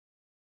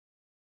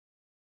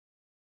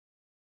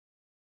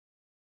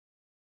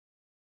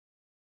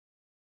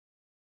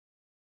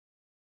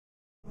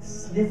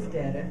sniffed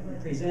at it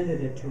and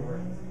presented it to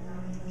her.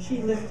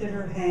 She lifted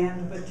her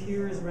hand, but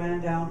tears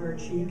ran down her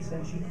cheeks,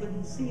 and she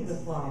couldn't see the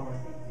flower.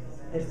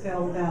 It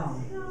fell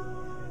down.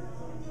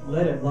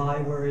 "Let it lie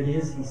where it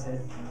is," he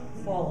said.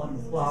 "Fallen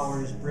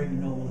flowers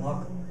bring no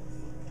luck.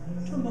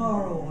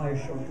 Tomorrow I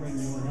shall bring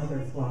you another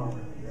flower,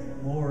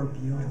 more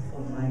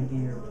beautiful, my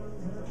dear."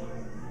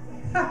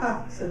 "Ha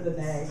ha," said the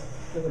nag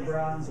to the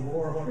bronze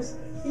war horse.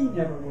 "He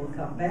never will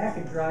come back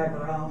and drive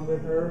around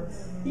with her.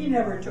 He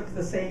never took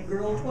the same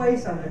girl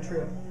twice on a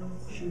trip.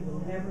 She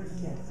will never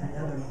get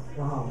another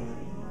flower."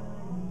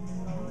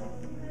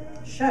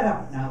 "Shut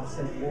up now,"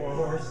 said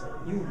Warhorse.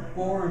 "You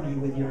bore me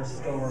with your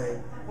story.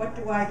 What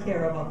do I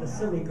care about the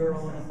silly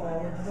girl and the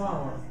fallen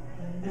flower?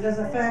 And as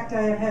a fact,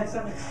 I have had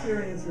some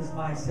experiences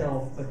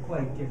myself, but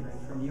quite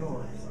different from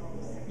yours.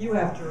 You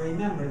have to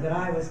remember that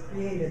I was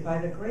created by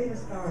the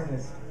greatest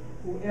artist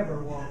who ever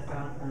walked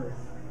on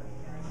earth.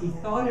 He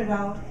thought it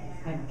out,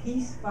 and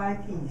piece by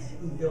piece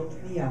he built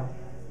me out.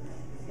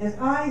 As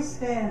I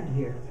stand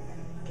here,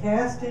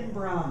 cast in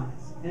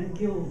bronze and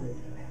gilded,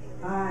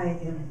 I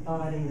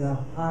embody the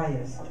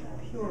highest,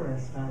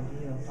 purest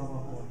idea of a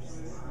horse.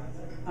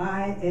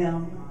 I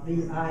am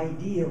the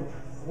ideal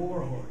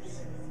war horse.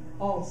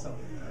 Also,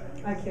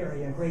 I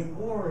carry a great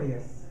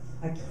warrior,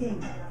 a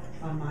king,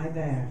 on my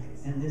back,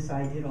 and this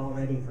I did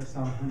already for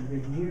some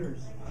 100 years.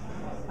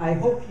 I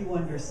hope you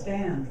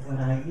understand what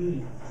I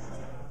mean.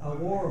 A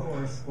war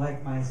horse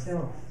like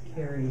myself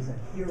carries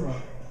a hero,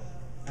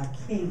 a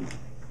king,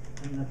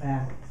 in the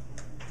back.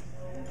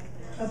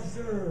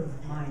 Observe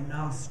my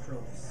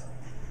nostrils.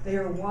 They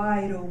are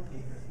wide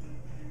open,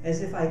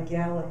 as if I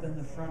gallop in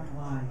the front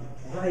line,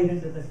 right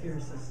into the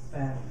fiercest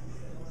battle.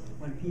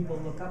 When people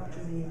look up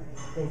to me,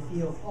 they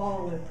feel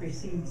all that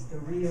precedes the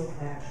real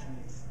action,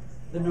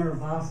 the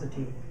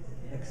nervosity,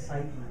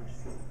 excitement,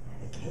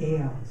 the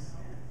chaos.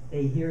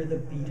 They hear the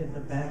beat of the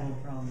battle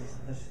drums,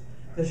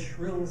 the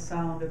shrill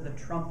sound of the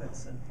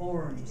trumpets and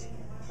horns,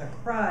 the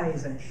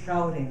cries and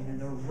shouting and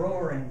the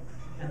roaring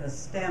and the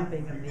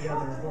stamping of the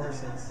other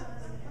horses.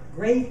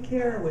 Great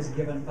care was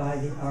given by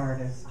the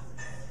artist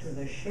to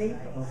the shape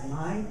of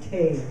my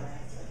tail.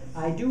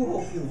 I do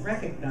hope you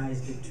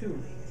recognized it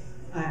too.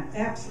 I am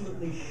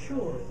absolutely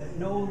sure that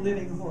no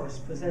living horse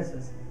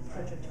possesses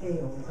such a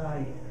tail as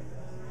I do.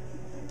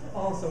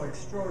 Also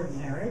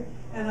extraordinary,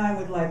 and I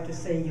would like to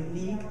say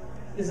unique,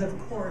 is of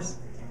course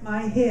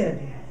my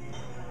head.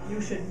 You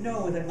should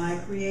know that my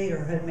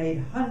creator had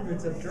made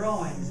hundreds of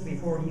drawings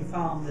before he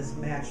found this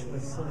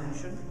matchless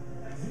solution.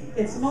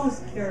 It's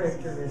most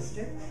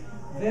characteristic,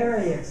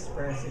 very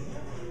expressive.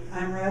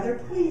 I'm rather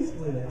pleased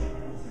with it.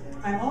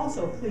 I'm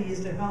also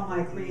pleased at how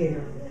my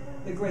creator,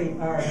 the great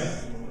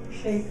artist,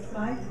 shaped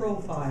my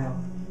profile.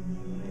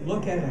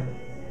 Look at it.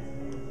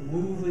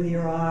 Move with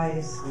your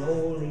eyes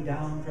slowly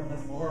down from the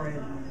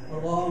forehead,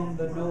 along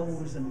the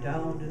nose and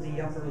down to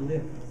the upper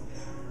lip.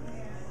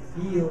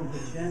 Feel the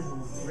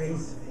gentle,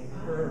 graceful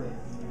curve.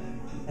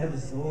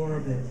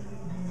 Absorb it.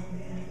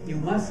 You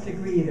must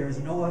agree there's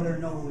no other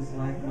nose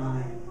like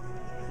mine,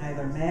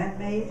 neither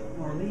man-made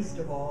nor least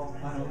of all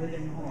on a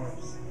living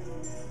horse.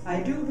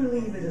 I do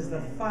believe it is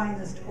the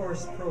finest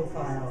horse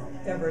profile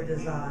ever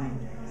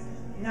designed.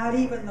 Not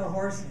even the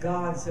horse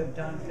gods have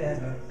done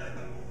better.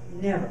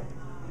 Never.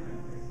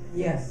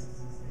 Yes,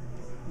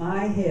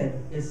 my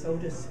head is, so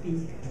to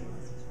speak,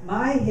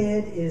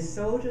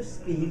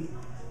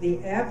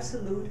 the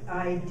absolute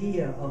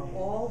idea of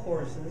all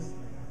horses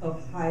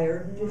of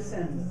higher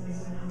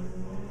descendants.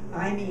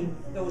 I mean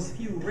those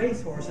few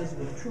racehorses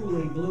with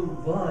truly blue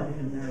blood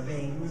in their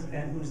veins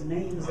and whose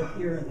names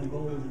appear in the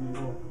Golden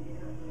Book.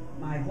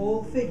 My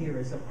whole figure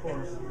is, of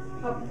course,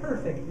 a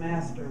perfect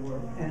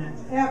masterwork and an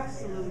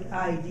absolute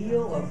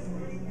ideal of...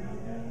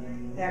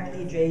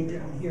 Hackney Jade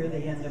didn't hear the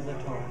end of the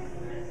talk.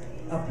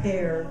 A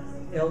pair,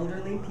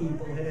 elderly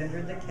people had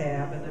entered the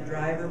cab and the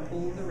driver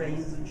pulled the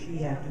reins and she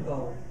had to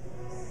go.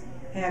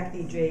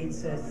 Hackney Jade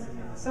said,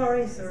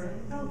 "Sorry, sir,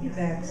 I'll be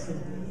back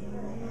soon."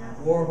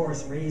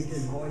 Warhorse raised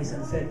his voice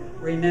and said,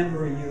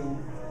 "Remember you,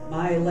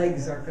 my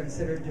legs are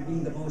considered to be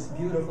the most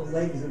beautiful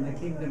legs in the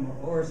kingdom of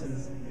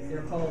horses.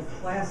 They're called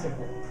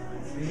classical.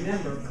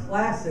 Remember,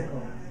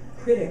 classical.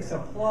 Critics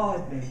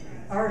applaud me.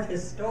 Art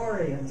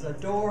historians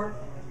adore..."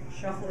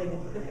 Shuffling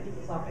and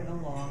clippity-clopping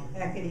along,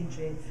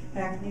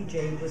 Hackney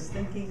Jade was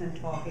thinking and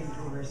talking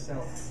to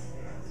herself.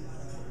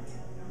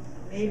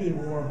 Maybe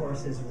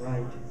Warhorse is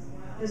right.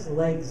 His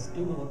legs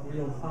do look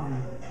real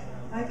fine.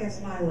 I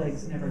guess my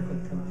legs never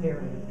could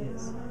compare with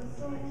his.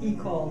 He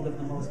called them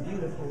the most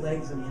beautiful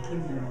legs in the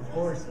kingdom of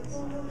horses.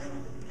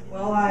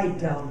 Well, I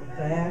doubt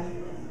that.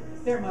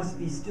 There must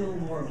be still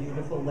more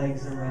beautiful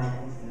legs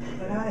around,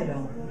 but I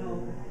don't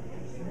know.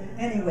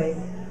 Anyway,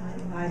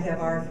 I have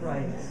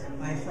arthritis.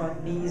 My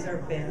front knees are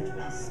bent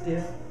and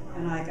stiff,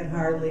 and I can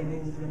hardly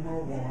move them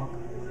or walk.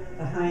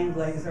 The hind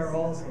legs are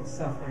also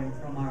suffering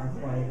from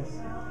arthritis.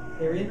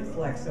 They're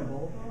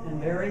inflexible and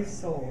very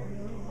sore.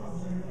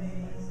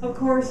 Of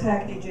course,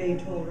 Hackney Jade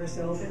told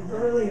herself, in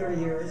earlier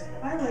years,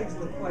 my legs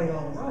were quite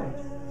all right.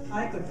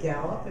 I could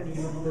gallop and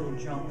even a little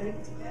jumping,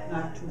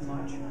 not too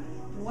much.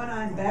 When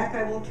I'm back,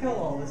 I will tell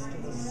all this to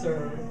the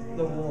Sir,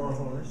 the war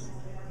horse.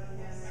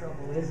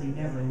 Trouble is, he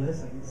never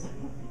listens.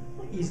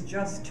 He's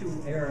just too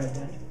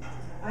arrogant.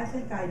 I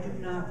think I do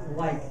not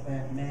like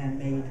that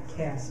man-made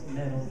cast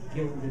metal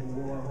gilded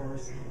war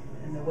horse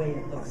and the way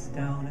it looks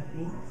down at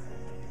me.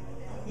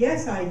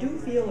 Yes, I do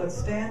feel that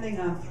standing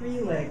on 3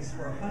 legs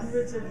for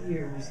hundreds of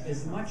years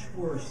is much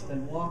worse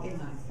than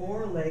walking on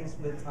 4 legs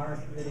with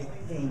arthritic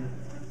pain.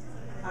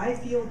 I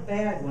feel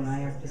bad when I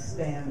have to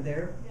stand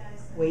there,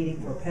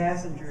 waiting for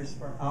passengers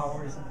for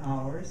hours and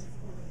hours,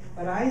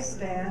 but I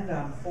stand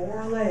on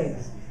 4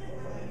 legs,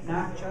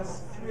 not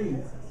just 3.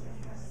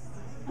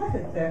 I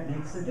think that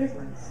makes a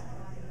difference.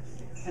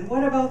 And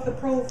what about the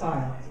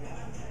profile?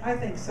 I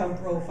think some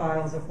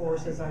profiles of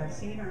horses I've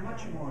seen are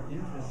much more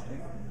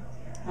interesting.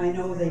 I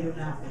know they do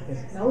not look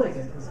as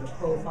elegant as the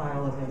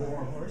profile of a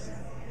war horse,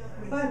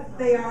 but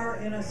they are,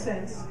 in a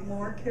sense,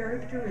 more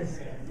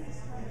characteristic.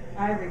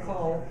 I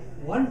recall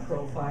one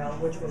profile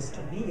which was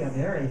to me a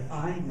very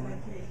fine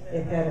one.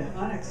 It had an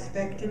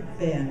unexpected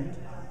bend,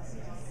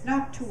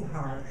 not too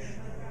harsh,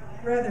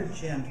 rather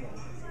gentle.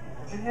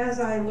 And as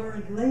I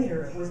learned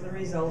later, it was the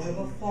result of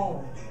a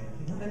fall,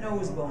 the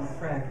nose bone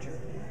fracture.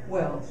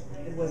 Well,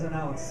 it was an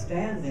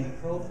outstanding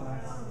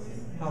profile.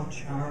 How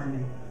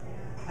charming.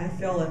 I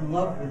fell in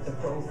love with the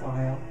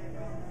profile,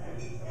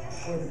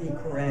 or to be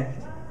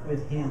correct,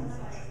 with him.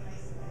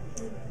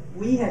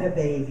 We had a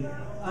baby.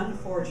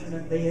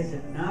 Unfortunately, it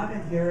did not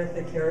inherit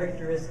the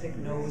characteristic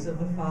nose of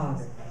the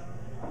father.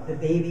 The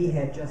baby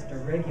had just a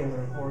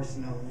regular horse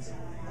nose,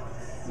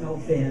 no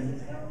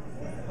bend.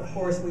 Of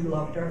course, we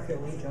loved our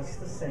filly just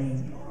the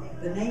same.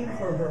 The name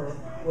for her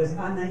was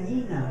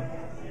Anaina.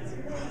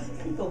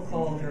 People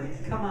called her,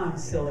 "Come on,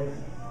 silly."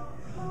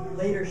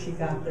 Later, she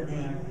got the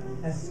name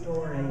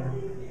Astoria.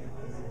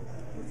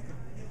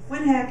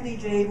 When Hackney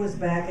Jade was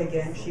back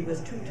again, she was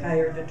too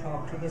tired to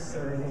talk to the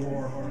Sir, the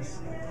war horse.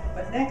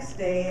 But next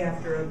day,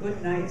 after a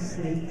good night's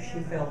sleep, she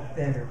felt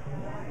better.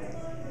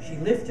 She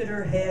lifted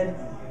her head,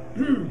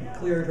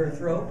 cleared her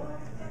throat,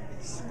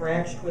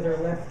 scratched with her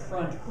left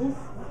front hoof,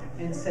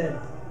 and said,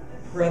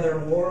 "Brother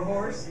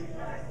Warhorse,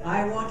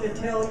 I want to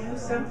tell you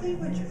something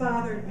which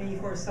bothered me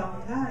for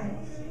some time."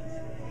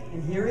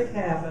 And here it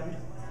happened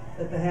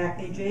that the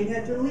Hackney Jade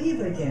had to leave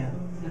again,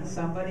 and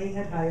somebody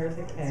had hired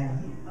the cab.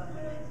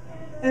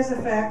 As a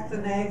fact, the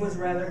nag was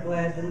rather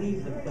glad to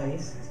leave the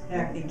place.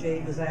 Hackney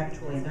Jade was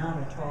actually not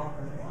a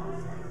talker.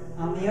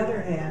 On the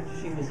other hand,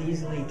 she was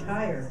easily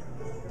tired,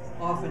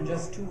 often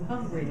just too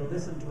hungry to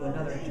listen to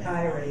another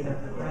tirade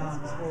of the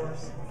bronze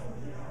horse.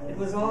 It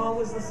was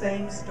always the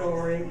same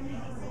story,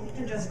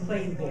 and just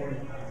plain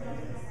boring.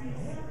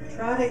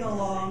 Trotting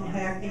along,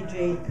 Hackney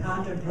Jade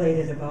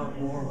contemplated about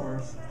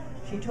Warhorse.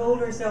 She told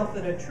herself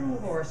that a true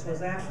horse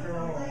was, after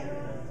all,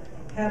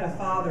 had a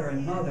father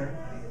and mother.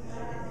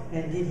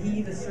 And did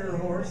he, the Sir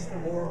Horse, the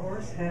war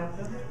horse, have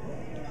them?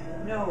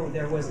 No,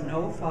 there was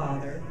no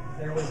father,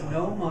 there was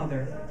no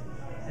mother.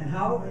 And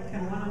how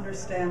can one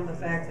understand the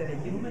fact that a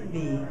human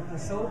being, a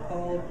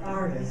so-called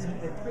artist,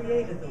 had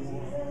created the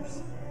war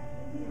horse?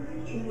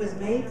 He was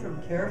made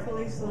from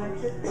carefully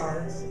selected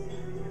parts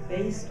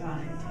based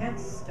on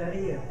intense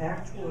study of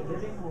actual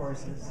living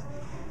horses.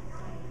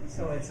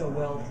 So it's a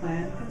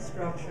well-planned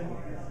construction,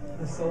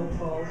 a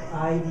so-called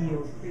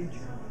ideal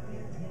creature.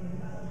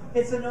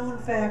 It's a known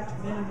fact,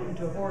 minimum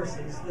to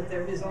horses, that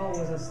there is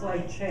always a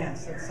slight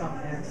chance that some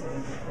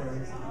accident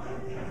occurs,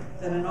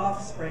 that an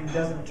offspring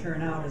doesn't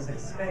turn out as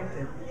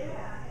expected.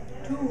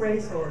 2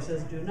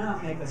 racehorses do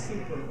not make a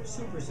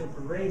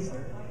super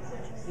racer,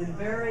 and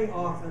very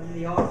often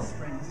the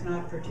offspring is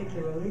not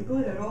particularly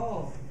good at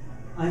all.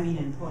 I mean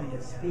in point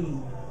of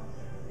speed.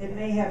 It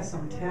may have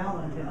some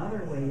talent in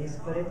other ways,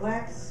 but it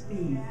lacks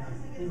speed,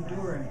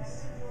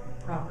 endurance,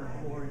 proper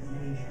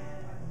coordination.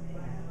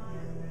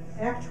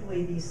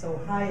 Actually, these so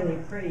highly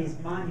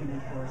praised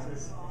monument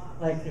horses,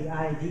 like the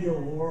ideal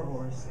war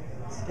horse,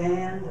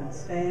 stand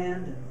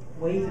and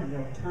wait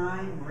until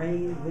time,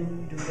 rain,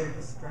 wind do their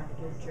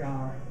destructive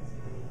job.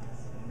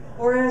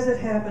 Or as it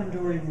happened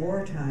during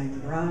wartime,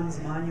 bronze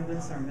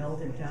monuments are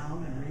melted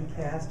down and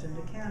recast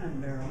into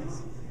cannon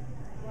barrels.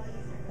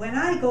 When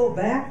I go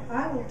back,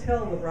 I will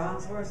tell the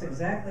bronze horse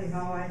exactly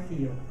how I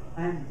feel.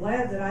 I am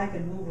glad that I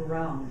can move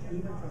around,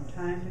 even from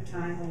time to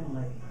time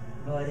only,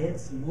 but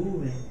it's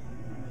moving.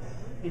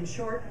 In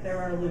short, there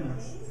are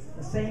limits.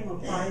 The same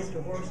applies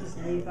to horses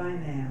made by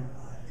man.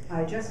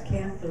 I just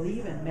can't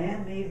believe in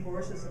man-made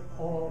horses at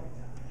all.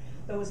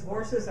 Those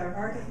horses are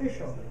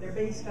artificial. They're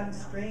based on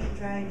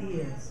strange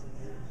ideas.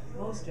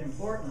 Most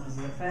important is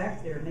the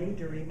fact they're made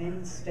to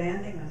remain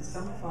standing on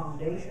some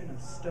foundation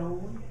of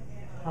stone,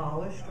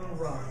 polished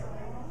or rough.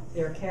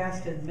 They're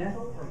cast in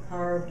metal or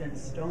carved in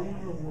stone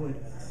or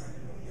wood.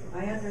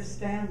 I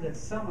understand that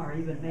some are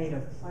even made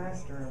of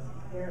plaster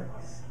of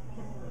Paris.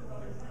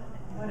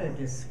 What a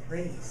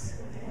disgrace.